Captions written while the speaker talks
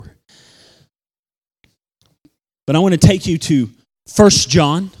But I want to take you to 1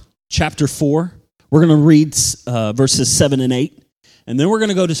 John chapter 4. We're going to read verses 7 and 8. And then we're going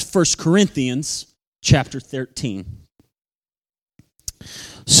to go to 1 Corinthians chapter 13.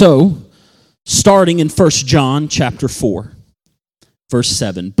 So, starting in 1 John chapter 4, verse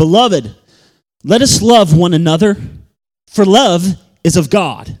 7. Beloved, let us love one another, for love is of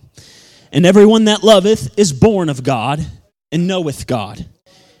God. And everyone that loveth is born of God, and knoweth God.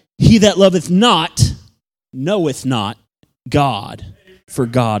 He that loveth not, knoweth not God, for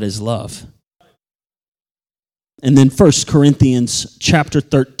God is love. And then 1 Corinthians chapter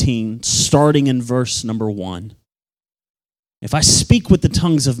 13, starting in verse number 1. If I speak with the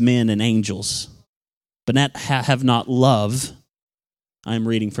tongues of men and angels, but have not love, I'm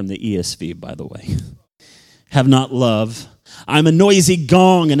reading from the ESV, by the way. Have not love, I'm a noisy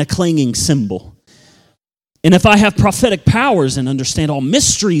gong and a clanging cymbal. And if I have prophetic powers and understand all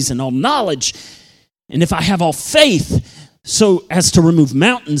mysteries and all knowledge, and if I have all faith so as to remove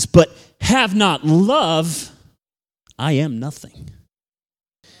mountains, but have not love, I am nothing.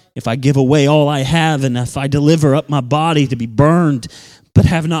 If I give away all I have, and if I deliver up my body to be burned, but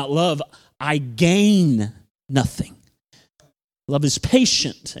have not love, I gain nothing. Love is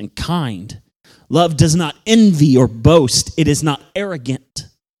patient and kind. Love does not envy or boast. It is not arrogant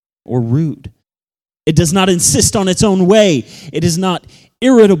or rude. It does not insist on its own way. It is not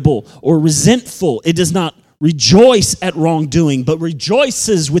irritable or resentful. It does not rejoice at wrongdoing, but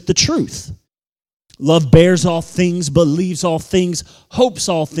rejoices with the truth. Love bears all things, believes all things, hopes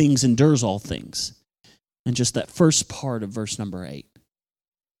all things, endures all things. And just that first part of verse number 8.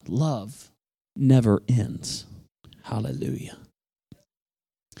 Love never ends. Hallelujah.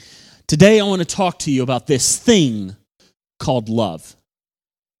 Today I want to talk to you about this thing called love.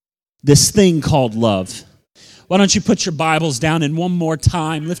 This thing called love. Why don't you put your Bibles down and one more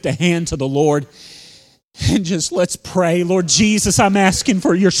time, lift a hand to the Lord, and just let's pray. Lord Jesus, I'm asking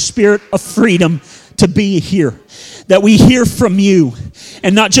for your spirit of freedom to be here, that we hear from you,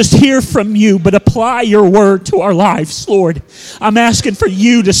 and not just hear from you, but apply your word to our lives, Lord. I'm asking for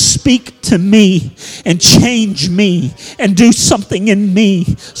you to speak to me and change me and do something in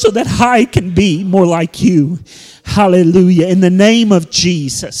me so that I can be more like you. Hallelujah. In the name of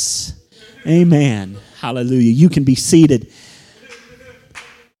Jesus. Amen. Hallelujah. You can be seated.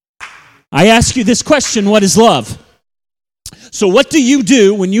 I ask you this question, what is love? So what do you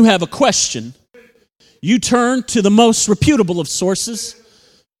do when you have a question? You turn to the most reputable of sources,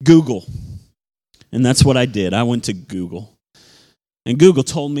 Google. And that's what I did. I went to Google. And Google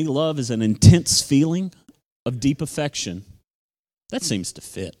told me love is an intense feeling of deep affection. That seems to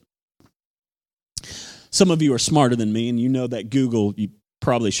fit. Some of you are smarter than me, and you know that Google, you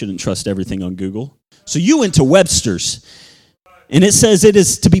probably shouldn't trust everything on Google. So you went to Webster's, and it says it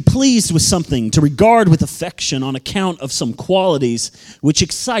is to be pleased with something, to regard with affection on account of some qualities which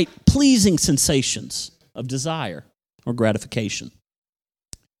excite pleasing sensations of desire or gratification.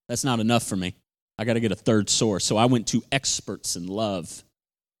 That's not enough for me. I got to get a third source. So I went to experts in love,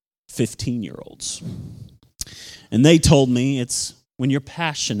 15-year-olds. And they told me it's when you're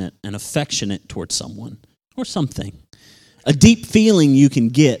passionate and affectionate towards someone or something, a deep feeling you can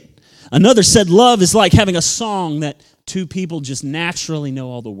get. Another said love is like having a song that two people just naturally know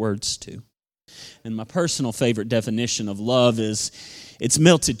all the words to. And my personal favorite definition of love is it's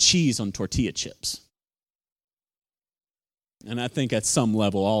melted cheese on tortilla chips. And I think at some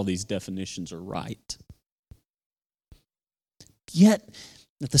level all these definitions are right. Yet,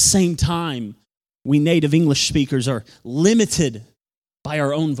 at the same time, we native English speakers are limited by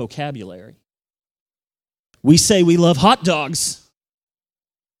our own vocabulary. We say we love hot dogs.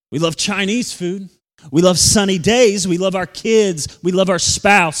 We love Chinese food. We love sunny days. We love our kids. We love our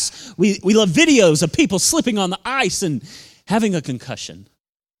spouse. We love videos of people slipping on the ice and having a concussion.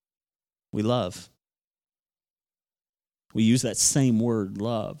 We love. We use that same word,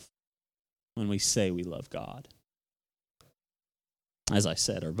 love, when we say we love God. As I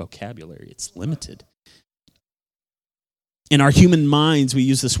said, our vocabulary, it's limited. In our human minds, we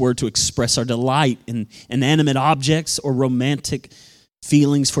use this word to express our delight in inanimate objects or romantic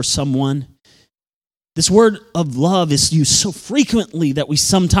feelings for someone. This word of love is used so frequently that we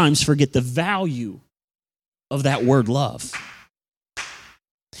sometimes forget the value of that word love.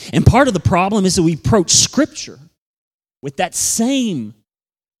 And part of the problem is that we approach Scripture with that same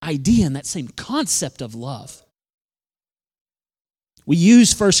idea and that same concept of love. We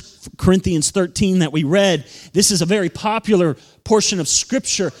use 1 Corinthians 13 that we read. This is a very popular portion of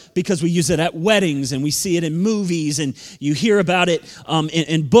Scripture because we use it at weddings and we see it in movies and you hear about it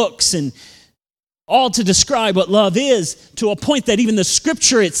in books and all to describe what love is, to a point that even the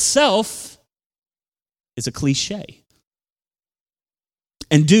Scripture itself is a cliche.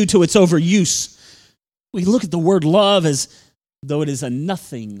 And due to its overuse, we look at the word love as though it is a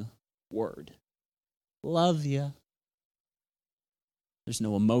nothing word. Love you. There's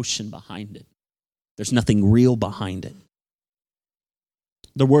no emotion behind it. There's nothing real behind it.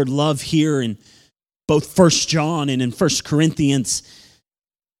 The word love here in both 1 John and in 1 Corinthians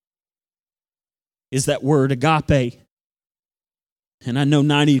is that word agape. And I know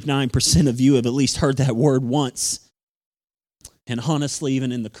 99% of you have at least heard that word once. And honestly,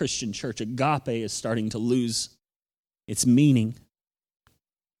 even in the Christian church, agape is starting to lose its meaning.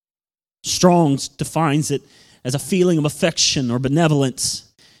 Strong's defines it as a feeling of affection or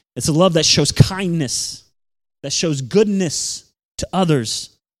benevolence. It's a love that shows kindness, that shows goodness to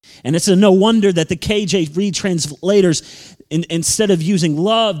others. And it's no wonder that the KJV translators, instead of using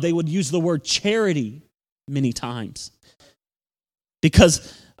love, they would use the word charity many times.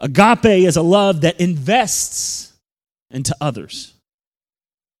 Because agape is a love that invests into others.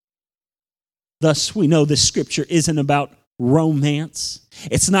 Thus, we know this scripture isn't about romance.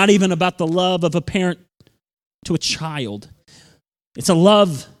 It's not even about the love of a parent to a child. It's a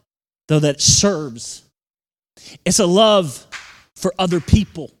love, though, that serves. It's a love for other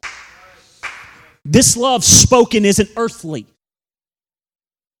people. This love spoken isn't earthly.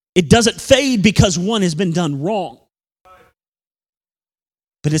 It doesn't fade because one has been done wrong.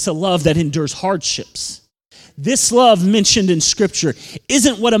 But it's a love that endures hardships. This love mentioned in Scripture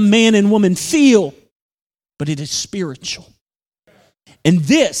isn't what a man and woman feel, but it is spiritual. And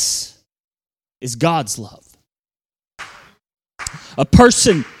this is God's love. A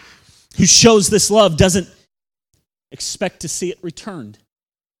person who shows this love doesn't expect to see it returned.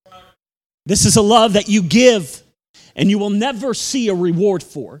 This is a love that you give and you will never see a reward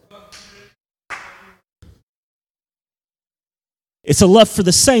for. It's a love for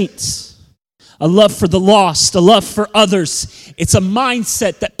the saints, a love for the lost, a love for others. It's a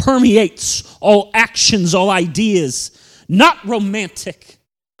mindset that permeates all actions, all ideas, not romantic,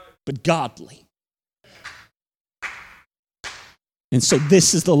 but godly. And so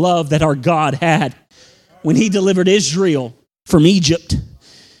this is the love that our God had when He delivered Israel from Egypt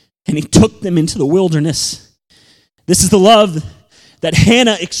and He took them into the wilderness. This is the love that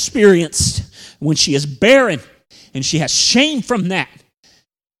Hannah experienced when she is barren and she has shame from that.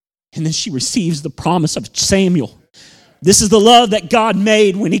 And then she receives the promise of Samuel. This is the love that God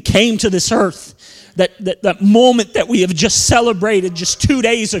made when He came to this earth. That moment that we have just celebrated just 2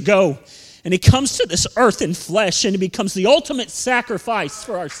 days ago. And He comes to this earth in flesh and He becomes the ultimate sacrifice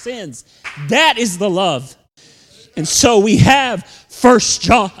for our sins. That is the love. And so we have John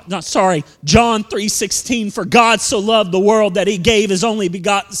 3:16, for God so loved the world that He gave His only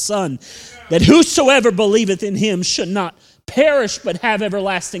begotten Son, that whosoever believeth in Him should not perish but have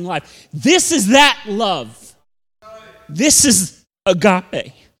everlasting life. This is that love. This is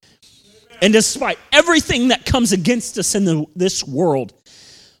agape. And despite everything that comes against us in this world,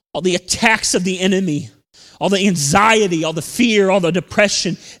 all the attacks of the enemy, all the anxiety, all the fear, all the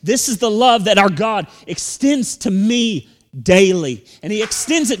depression, this is the love that our God extends to me daily. And He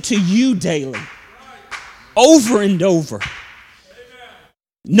extends it to you daily, over and over.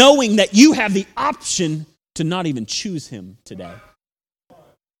 Knowing that you have the option to not even choose Him today.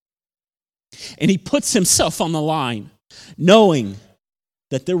 And He puts Himself on the line, knowing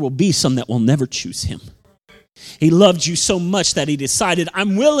that there will be some that will never choose Him. He loved you so much that He decided,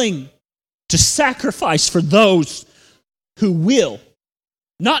 I'm willing to sacrifice for those who will,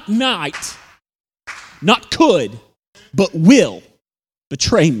 not might, not could, but will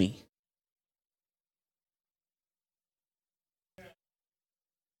betray me.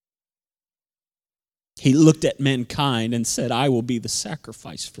 He looked at mankind and said, I will be the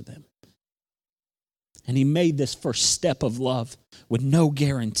sacrifice for them. And He made this first step of love with no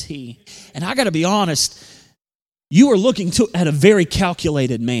guarantee. And I got to be honest, you are looking at a very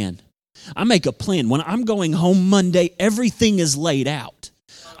calculated man. I make a plan. When I'm going home Monday, everything is laid out.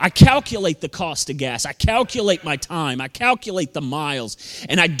 I calculate the cost of gas. I calculate my time. I calculate the miles.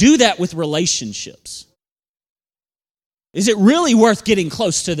 And I do that with relationships. Is it really worth getting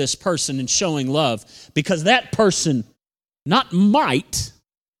close to this person and showing love? Because that person not might,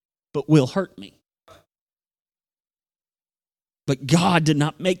 but will hurt me. But God did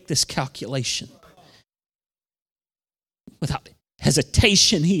not make this calculation. Without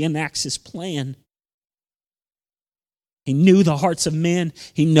hesitation, He enacts His plan. He knew the hearts of men.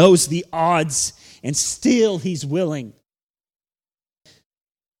 He knows the odds, and still He's willing.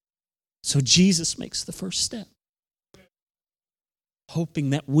 So Jesus makes the first step,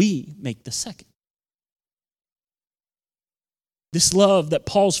 hoping that we make the second. This love that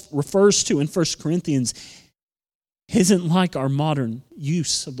Paul refers to in 1 Corinthians isn't like our modern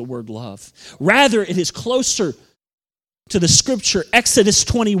use of the word love. Rather, it is closer to the scripture, Exodus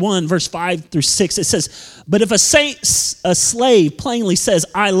 21, verse 5 through 6. It says, but if a slave plainly says,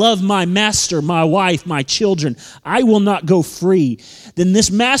 I love my master, my wife, my children, I will not go free, then this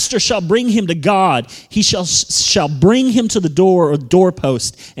master shall bring him to God. He shall bring him to the door or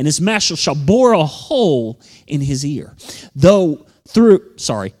doorpost, and his master shall bore a hole in his ear, through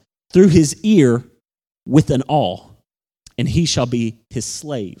his ear with an awl, and he shall be his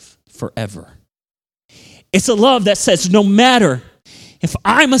slave forever. It's a love that says, no matter if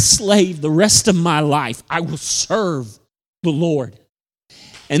I'm a slave the rest of my life, I will serve the Lord.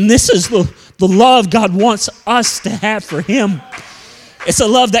 And this is the love God wants us to have for him. It's a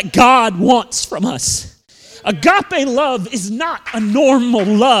love that God wants from us. Agape love is not a normal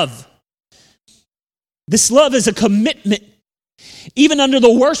love. This love is a commitment. Even under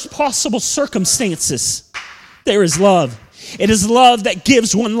the worst possible circumstances, there is love. It is love that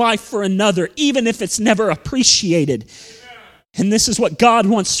gives one life for another, even if it's never appreciated. And this is what God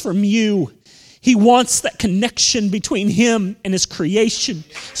wants from you. He wants that connection between him and his creation.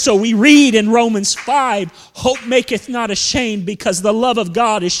 So we read in Romans 5, hope maketh not ashamed, because the love of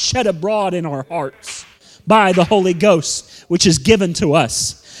God is shed abroad in our hearts by the Holy Ghost, which is given to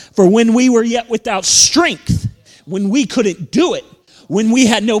us. For when we were yet without strength, when we couldn't do it, when we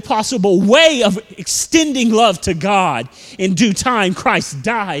had no possible way of extending love to God, in due time Christ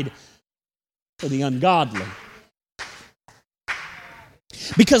died for the ungodly.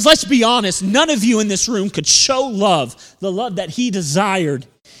 Because let's be honest, none of you in this room could show love, the love that he desired,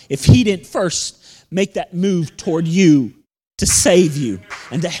 if he didn't first make that move toward you to save you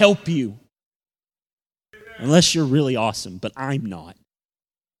and to help you. Unless you're really awesome, but I'm not.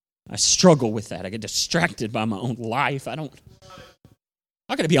 I struggle with that. I get distracted by my own life. I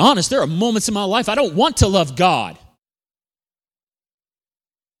got to be honest, there are moments in my life I don't want to love God.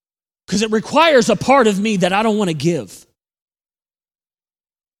 Because it requires a part of me that I don't want to give.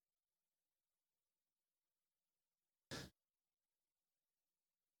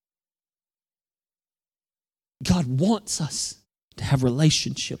 God wants us to have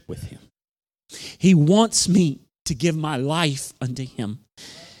relationship with him. He wants me to give my life unto him.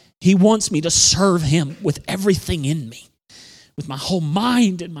 He wants me to serve him with everything in me, with my whole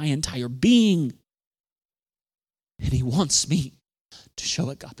mind and my entire being. And he wants me to show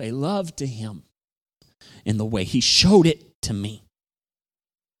agape love to him in the way he showed it to me.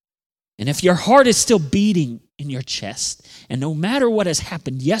 And if your heart is still beating in your chest, and no matter what has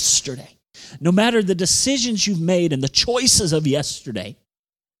happened yesterday, no matter the decisions you've made and the choices of yesterday,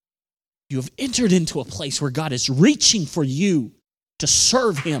 you have entered into a place where God is reaching for you to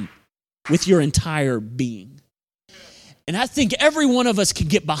serve him with your entire being. And I think every one of us can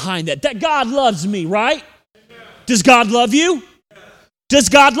get behind that God loves me, right? Does God love you? Does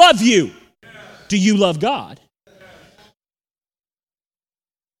God love you? Do you love God?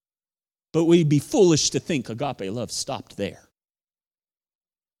 But we'd be foolish to think agape love stopped there.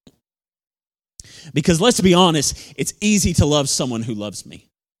 Because let's be honest, it's easy to love someone who loves me.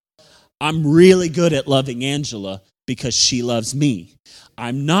 I'm really good at loving Angela because she loves me.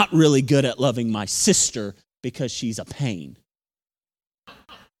 I'm not really good at loving my sister because she's a pain.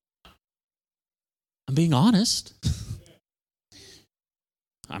 I'm being honest.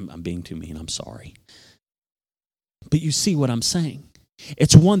 I'm being too mean, I'm sorry. But you see what I'm saying.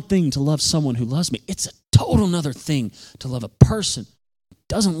 It's one thing to love someone who loves me. It's a total another thing to love a person who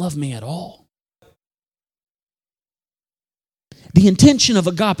doesn't love me at all. The intention of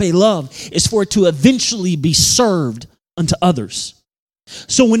agape love is for it to eventually be served unto others.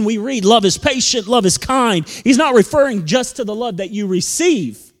 So when we read love is patient, love is kind, he's not referring just to the love that you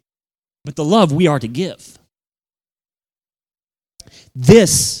receive, but the love we are to give.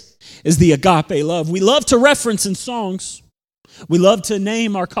 This is the agape love. We love to reference in songs. We love to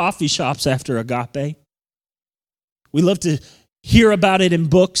name our coffee shops after agape. We love to hear about it in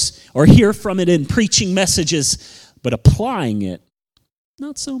books or hear from it in preaching messages, but applying it,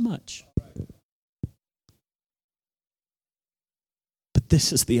 not so much. But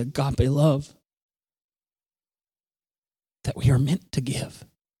this is the agape love that we are meant to give.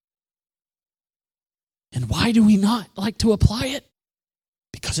 And why do we not like to apply it?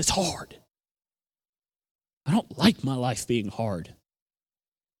 Because it's hard. I don't like my life being hard.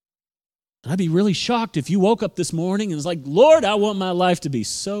 And I'd be really shocked if you woke up this morning and was like, Lord, I want my life to be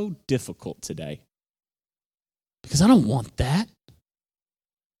so difficult today. Because I don't want that.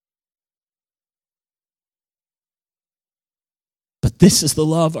 But this is the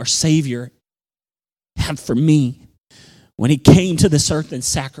love our Savior had for me when he came to this earth and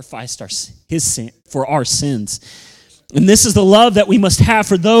sacrificed his sin for our sins. And this is the love that we must have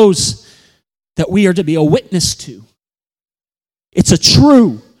for those that we are to be a witness to. It's a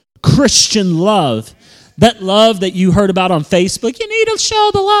true Christian love. That love that you heard about on Facebook, you need to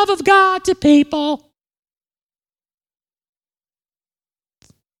show the love of God to people.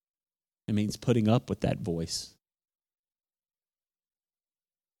 It means putting up with that voice.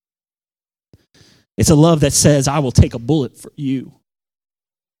 It's a love that says, I will take a bullet for you,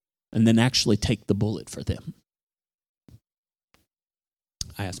 and then actually take the bullet for them.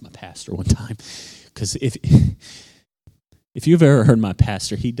 I asked my pastor one time, because if you've ever heard my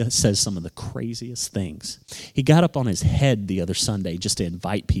pastor, says some of the craziest things. He got up on his head the other Sunday just to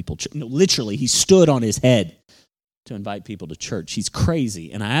invite people. No, literally, he stood on his head to invite people to church. He's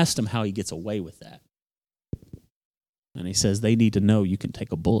crazy. And I asked him how he gets away with that. And he says, they need to know you can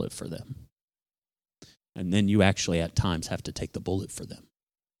take a bullet for them. And then you actually at times have to take the bullet for them.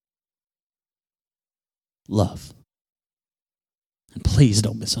 Love. And please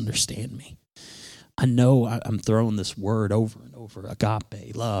don't misunderstand me. I know I'm throwing this word over and over,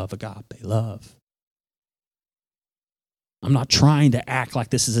 agape, love, agape, love. I'm not trying to act like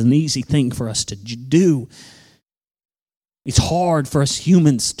this is an easy thing for us to do. It's hard for us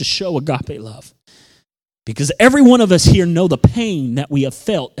humans to show agape love because every one of us here know the pain that we have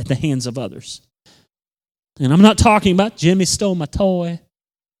felt at the hands of others. And I'm not talking about Jimmy stole my toy.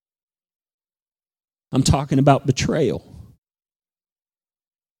 I'm talking about betrayal.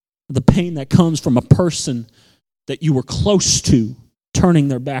 The pain that comes from a person that you were close to turning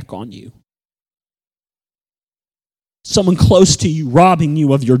their back on you. Someone close to you robbing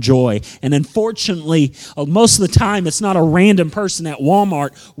you of your joy. And unfortunately, most of the time, it's not a random person at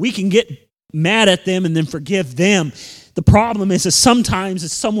Walmart. We can get mad at them and then forgive them. The problem is sometimes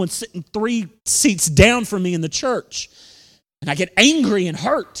it's someone sitting 3 seats down from me in the church. And I get angry and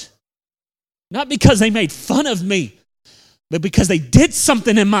hurt. Not because they made fun of me, but because they did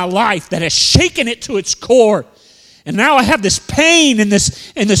something in my life that has shaken it to its core. And now I have this pain and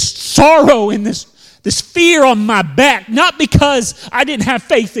this sorrow and this fear on my back, not because I didn't have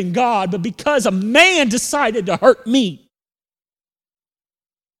faith in God, but because a man decided to hurt me.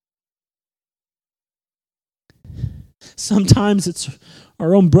 Sometimes it's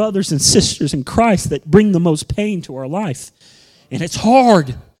our own brothers and sisters in Christ that bring the most pain to our life. And it's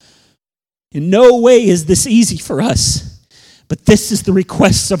hard. In no way is this easy for us. But this is the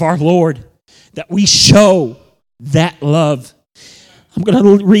request of our Lord, that we show that love. I'm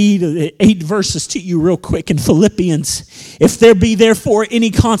going to read 8 verses to you real quick in Philippians. If there be therefore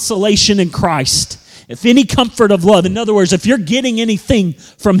any consolation in Christ, if any comfort of love, in other words, if you're getting anything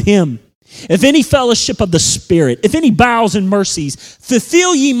from Him, if any fellowship of the Spirit, if any bowels and mercies,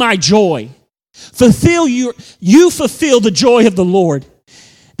 fulfill ye my joy. You fulfill the joy of the Lord,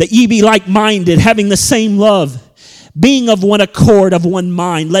 that ye be like-minded, having the same love, being of one accord, of one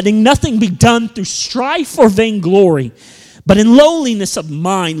mind, letting nothing be done through strife or vainglory, but in lowliness of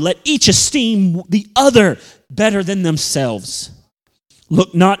mind, let each esteem the other better than themselves.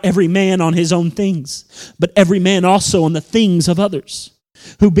 Look not every man on his own things, but every man also on the things of others,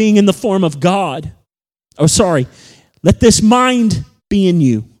 who being in the form of God, let this mind be in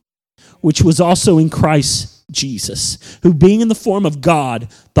you, which was also in Christ Jesus, who being in the form of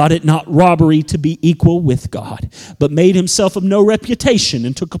God, thought it not robbery to be equal with God, but made himself of no reputation,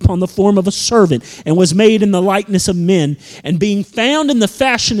 and took upon the form of a servant, and was made in the likeness of men, and being found in the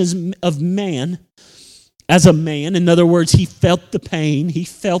fashion of man, as a man, in other words, he felt the pain, he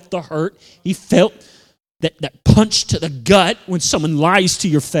felt the hurt, he felt that punch to the gut when someone lies to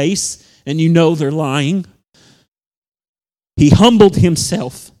your face, and you know they're lying. He humbled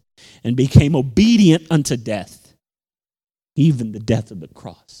himself and became obedient unto death, even the death of the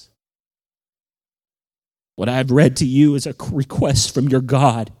cross. What I've read to you is a request from your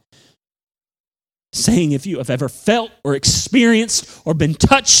God, saying if you have ever felt or experienced or been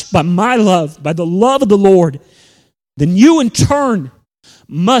touched by my love, by the love of the Lord, then you in turn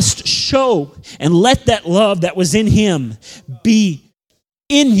must show and let that love that was in Him be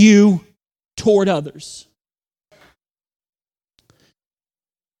in you toward others.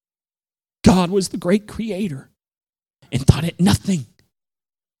 God was the great creator and thought it nothing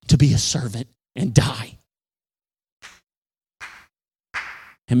to be a servant and die.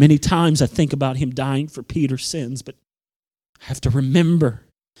 And many times I think about Him dying for Peter's sins, but I have to remember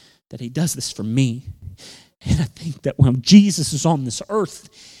that He does this for me. And I think that when Jesus is on this earth,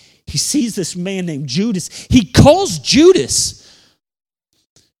 He sees this man named Judas. He calls Judas.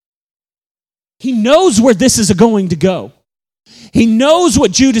 He knows where this is going to go. He knows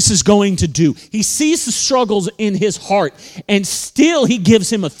what Judas is going to do. He sees the struggles in his heart, and still he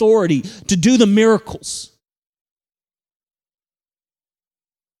gives him authority to do the miracles.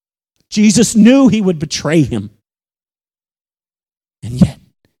 Jesus knew he would betray him, and yet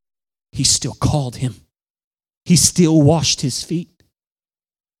he still called him. He still washed his feet,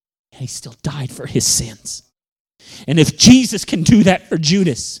 and he still died for his sins. And if Jesus can do that for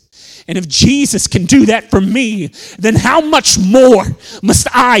Judas, and if Jesus can do that for me, then how much more must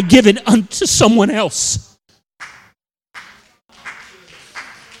I give it unto someone else?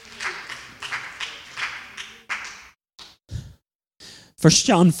 First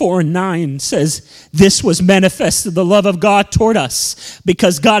John 4:9 says, this was manifested the love of God toward us,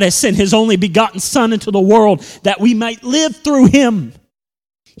 because God has sent his only begotten Son into the world that we might live through him.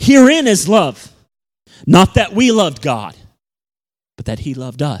 Herein is love, not that we loved God, but that he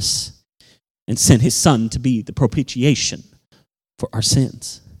loved us and sent his Son to be the propitiation for our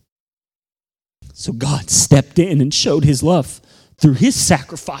sins. So God stepped in and showed his love through his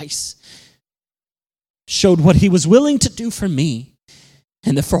sacrifice, showed what he was willing to do for me,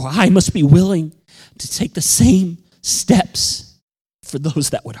 and therefore I must be willing to take the same steps for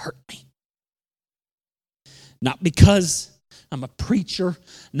those that would hurt me. Not because I'm a preacher,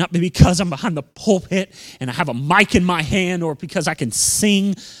 not because I'm behind the pulpit and I have a mic in my hand, or because I can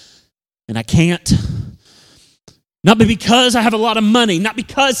sing and I can't. Not because I have a lot of money, not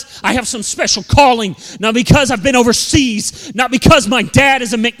because I have some special calling, not because I've been overseas, not because my dad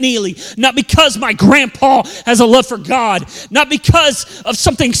is a McNeely, not because my grandpa has a love for God, not because of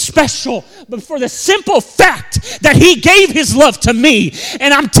something special, but for the simple fact that he gave his love to me.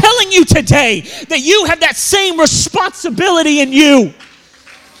 And I'm telling you today that you have that same responsibility in you.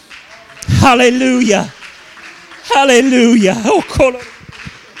 Hallelujah. Hallelujah. Oh,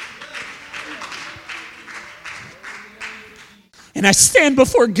 and I stand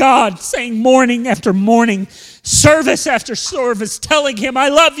before God saying morning after morning, service after service, telling him, I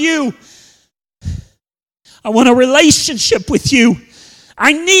love you. I want a relationship with you.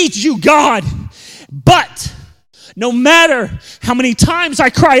 I need you, God. But no matter how many times I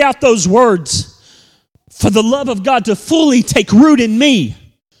cry out those words, for the love of God to fully take root in me,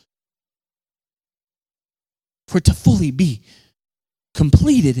 for it to fully be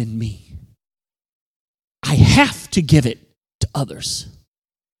completed in me, I have to give it to others.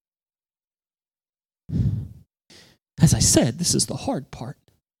 As I said, this is the hard part.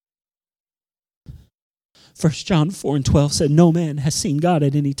 1 John 4:12 said, no man has seen God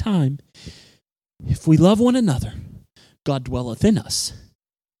at any time. If we love one another, God dwelleth in us,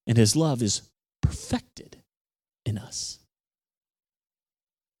 and his love is perfected in us.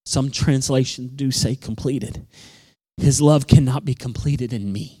 Some translations do say completed. His love cannot be completed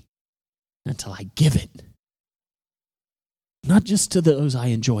in me until I give it. Not just to those I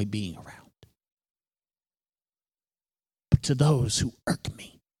enjoy being around, but to those who irk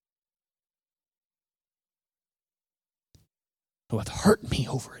me, who have hurt me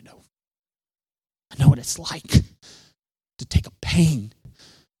over and over. I know what it's like to take a pain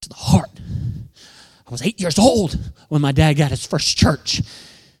to the heart. I was 8 years old when my dad got his first church.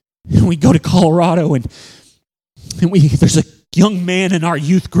 And we go to Colorado, and there's a young man in our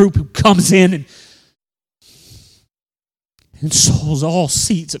youth group who comes in and sows all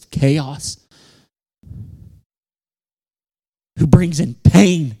seeds of chaos, who brings in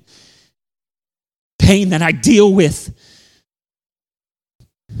pain that I deal with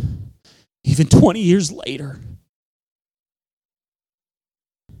even 20 years later.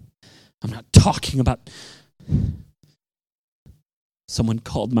 I'm not talking about someone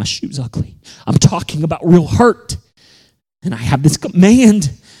called my shoes ugly. I'm talking about real hurt. And I have this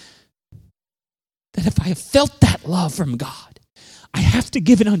command that if I have felt that love from God, I have to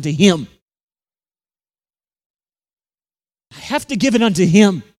give it unto him. I have to give it unto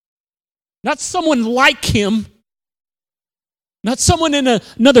him. Not someone like him. Not someone in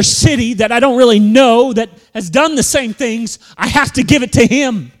another city that I don't really know that has done the same things. I have to give it to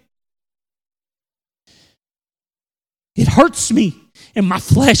him. It hurts me in my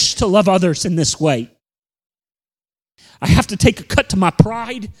flesh to love others in this way. I have to take a cut to my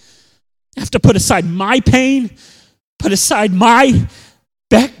pride. I have to put aside my pain, put aside my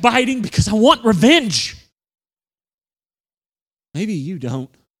backbiting because I want revenge. Maybe you don't.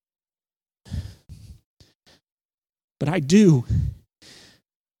 But I do.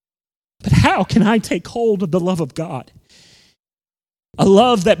 But how can I take hold of the love of God? A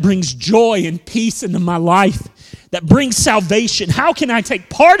love that brings joy and peace into my life, that brings salvation. How can I take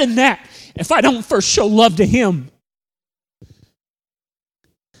part in that if I don't first show love to him?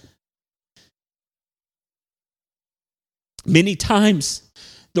 Many times,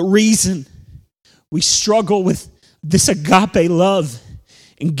 the reason we struggle with this agape love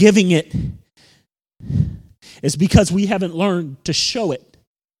and giving it is because we haven't learned to show it.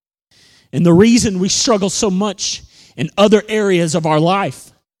 And the reason we struggle so much in other areas of our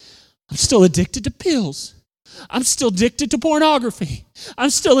life, I'm still addicted to pills. I'm still addicted to pornography. I'm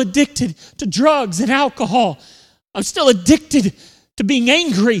still addicted to drugs and alcohol. I'm still addicted to being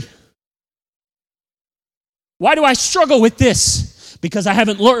angry. Why do I struggle with this? Because I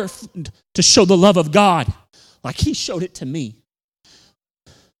haven't learned to show the love of God like He showed it to me.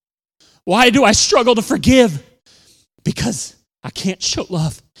 Why do I struggle to forgive? Because I can't show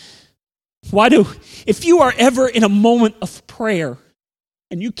love. If you are ever in a moment of prayer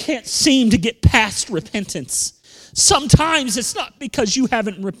and you can't seem to get past repentance, sometimes it's not because you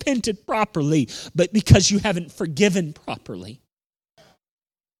haven't repented properly, but because you haven't forgiven properly.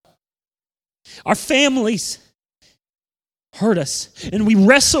 Our families hurt us, and we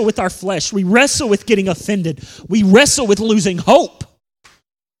wrestle with our flesh. We wrestle with getting offended. We wrestle with losing hope.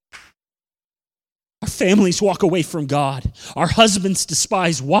 Our families walk away from God. Our husbands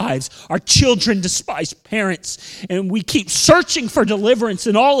despise wives. Our children despise parents. And we keep searching for deliverance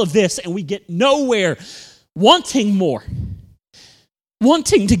in all of this, and we get nowhere, wanting more,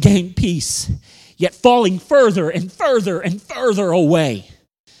 wanting to gain peace, yet falling further and further and further away.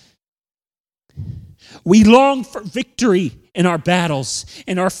 We long for victory in our battles,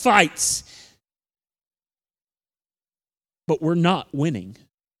 in our fights, but we're not winning.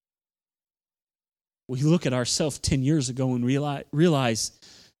 We look at ourselves 10 years ago and realize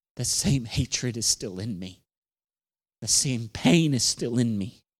the same hatred is still in me. The same pain is still in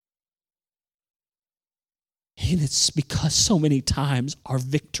me. And it's because so many times our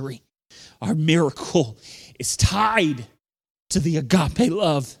victory, our miracle is tied to the agape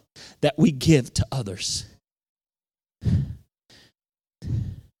love that we give to others.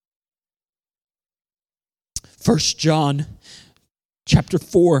 1 John chapter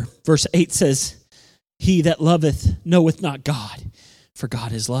 4, verse 8 says, He that loveth knoweth not God, for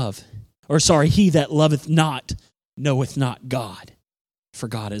God is love. He that loveth not knoweth not God, for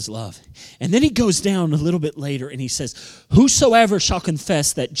God is love. And then he goes down a little bit later and he says, Whosoever shall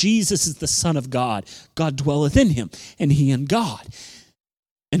confess that Jesus is the Son of God, God dwelleth in him, and he in God.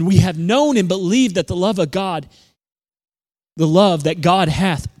 And we have known and believed that the love of God, the love that God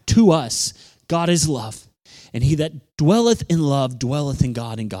hath to us, God is love. And he that dwelleth in love dwelleth in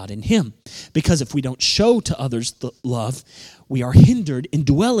God, and God in him. Because if we don't show to others the love, we are hindered in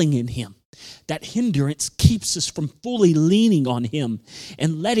dwelling in him. That hindrance keeps us from fully leaning on him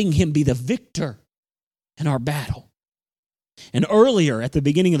and letting him be the victor in our battle. And earlier at the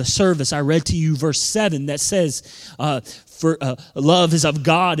beginning of the service, I read to you verse 7 that says, "For love is of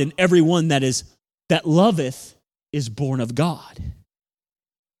God, and everyone that loveth is born of God."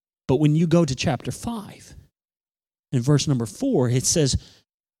 But when you go to chapter 5, in verse number 4, it says,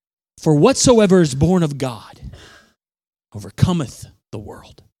 "For whatsoever is born of God overcometh the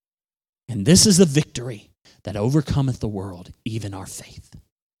world. And this is the victory that overcometh the world, even our faith."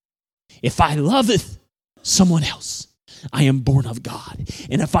 If I loveth someone else, I am born of God.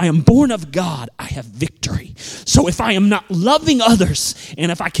 And if I am born of God, I have victory. So if I am not loving others, and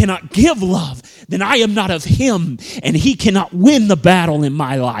if I cannot give love, then I am not of him, and he cannot win the battle in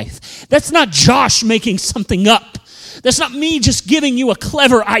my life. That's not Josh making something up. That's not me just giving you a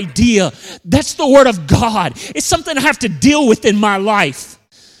clever idea. That's the word of God. It's something I have to deal with in my life.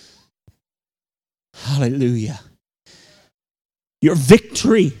 Hallelujah. Your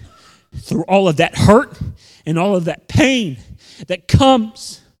victory through all of that hurt and all of that pain that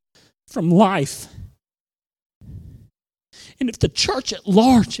comes from life. And if the church at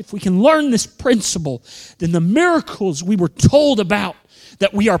large, if we can learn this principle, then the miracles we were told about,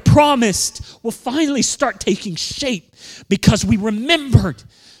 that we are promised, will finally start taking shape because we remembered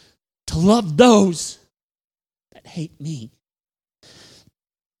to love those that hate me.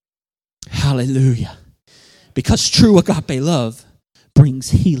 Hallelujah. Because true agape love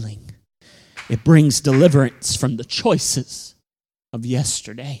brings healing. It brings deliverance from the choices of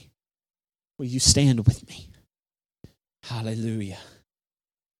yesterday. Will you stand with me? Hallelujah.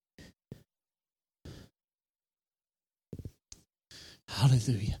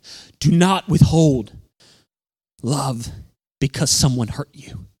 Hallelujah. Do not withhold love because someone hurt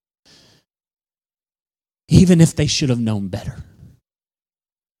you, even if they should have known better.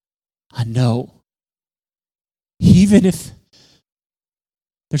 I know, even if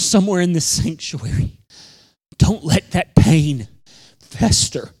there's somewhere in this sanctuary, don't let that pain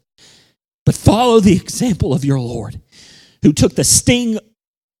fester, but follow the example of your Lord, who took the sting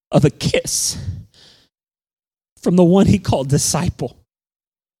of a kiss from the one he called disciple.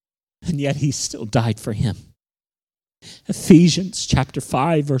 And yet he still died for him. Ephesians chapter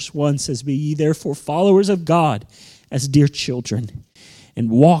 5 verse 1 says, "Be ye therefore followers of God as dear children, and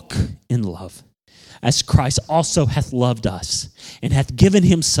walk in love, as Christ also hath loved us, and hath given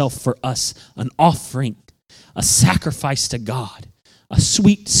himself for us an offering, a sacrifice to God, a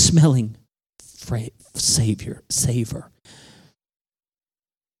sweet smelling savor."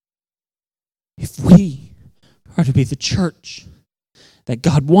 If we are to be the church that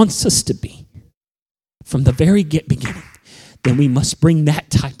God wants us to be from the very beginning, then we must bring that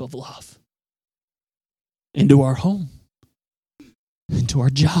type of love into our home, into our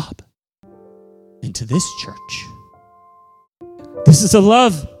job, into this church. This is a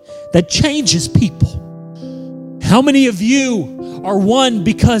love that changes people. How many of you are one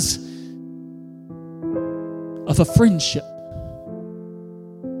because of a friendship?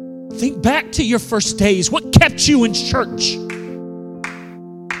 Think back to your first days. What kept you in church?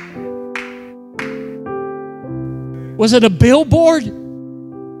 Was it a billboard?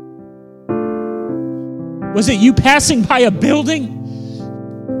 Was it you passing by a building?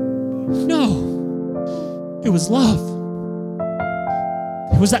 No. It was love.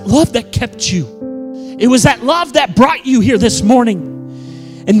 It was that love that kept you. It was that love that brought you here this morning.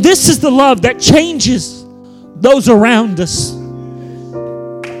 And this is the love that changes those around us.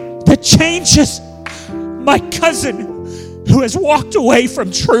 That changes my cousin who has walked away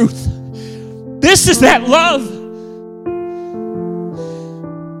from truth. This is that love.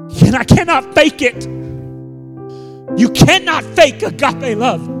 And I cannot fake it. You cannot fake agape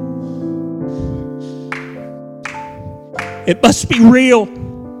love. It must be real.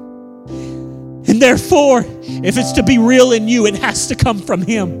 And therefore, if it's to be real in you, it has to come from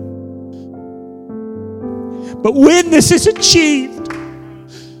Him. But when this is achieved,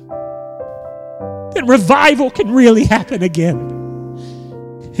 then revival can really happen again.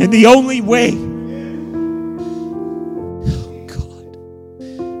 And the only way,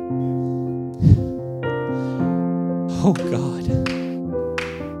 oh God,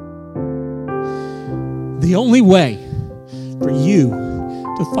 the only way for you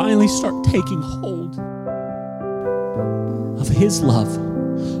to finally start taking hold of His love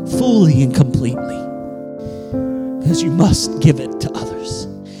fully and completely is you must give it to others.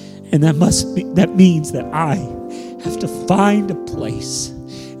 And that means that I have to find a place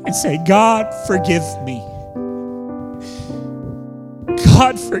and say, God, forgive me.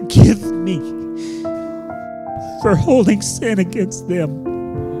 God, forgive me for holding sin against them.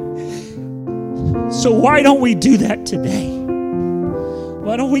 So why don't we do that today?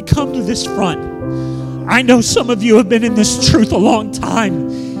 Why don't we come to this front? I know some of you have been in this truth a long time,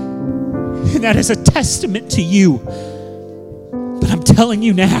 and that is a testament to you. But I'm telling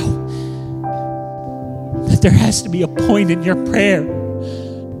you now that there has to be a point in your prayer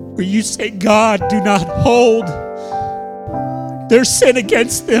where you say, God, do not hold their sin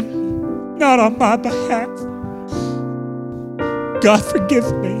against them, not on my behalf. God, forgive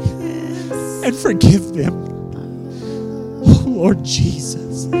me and forgive them. Oh, Lord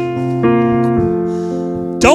Jesus.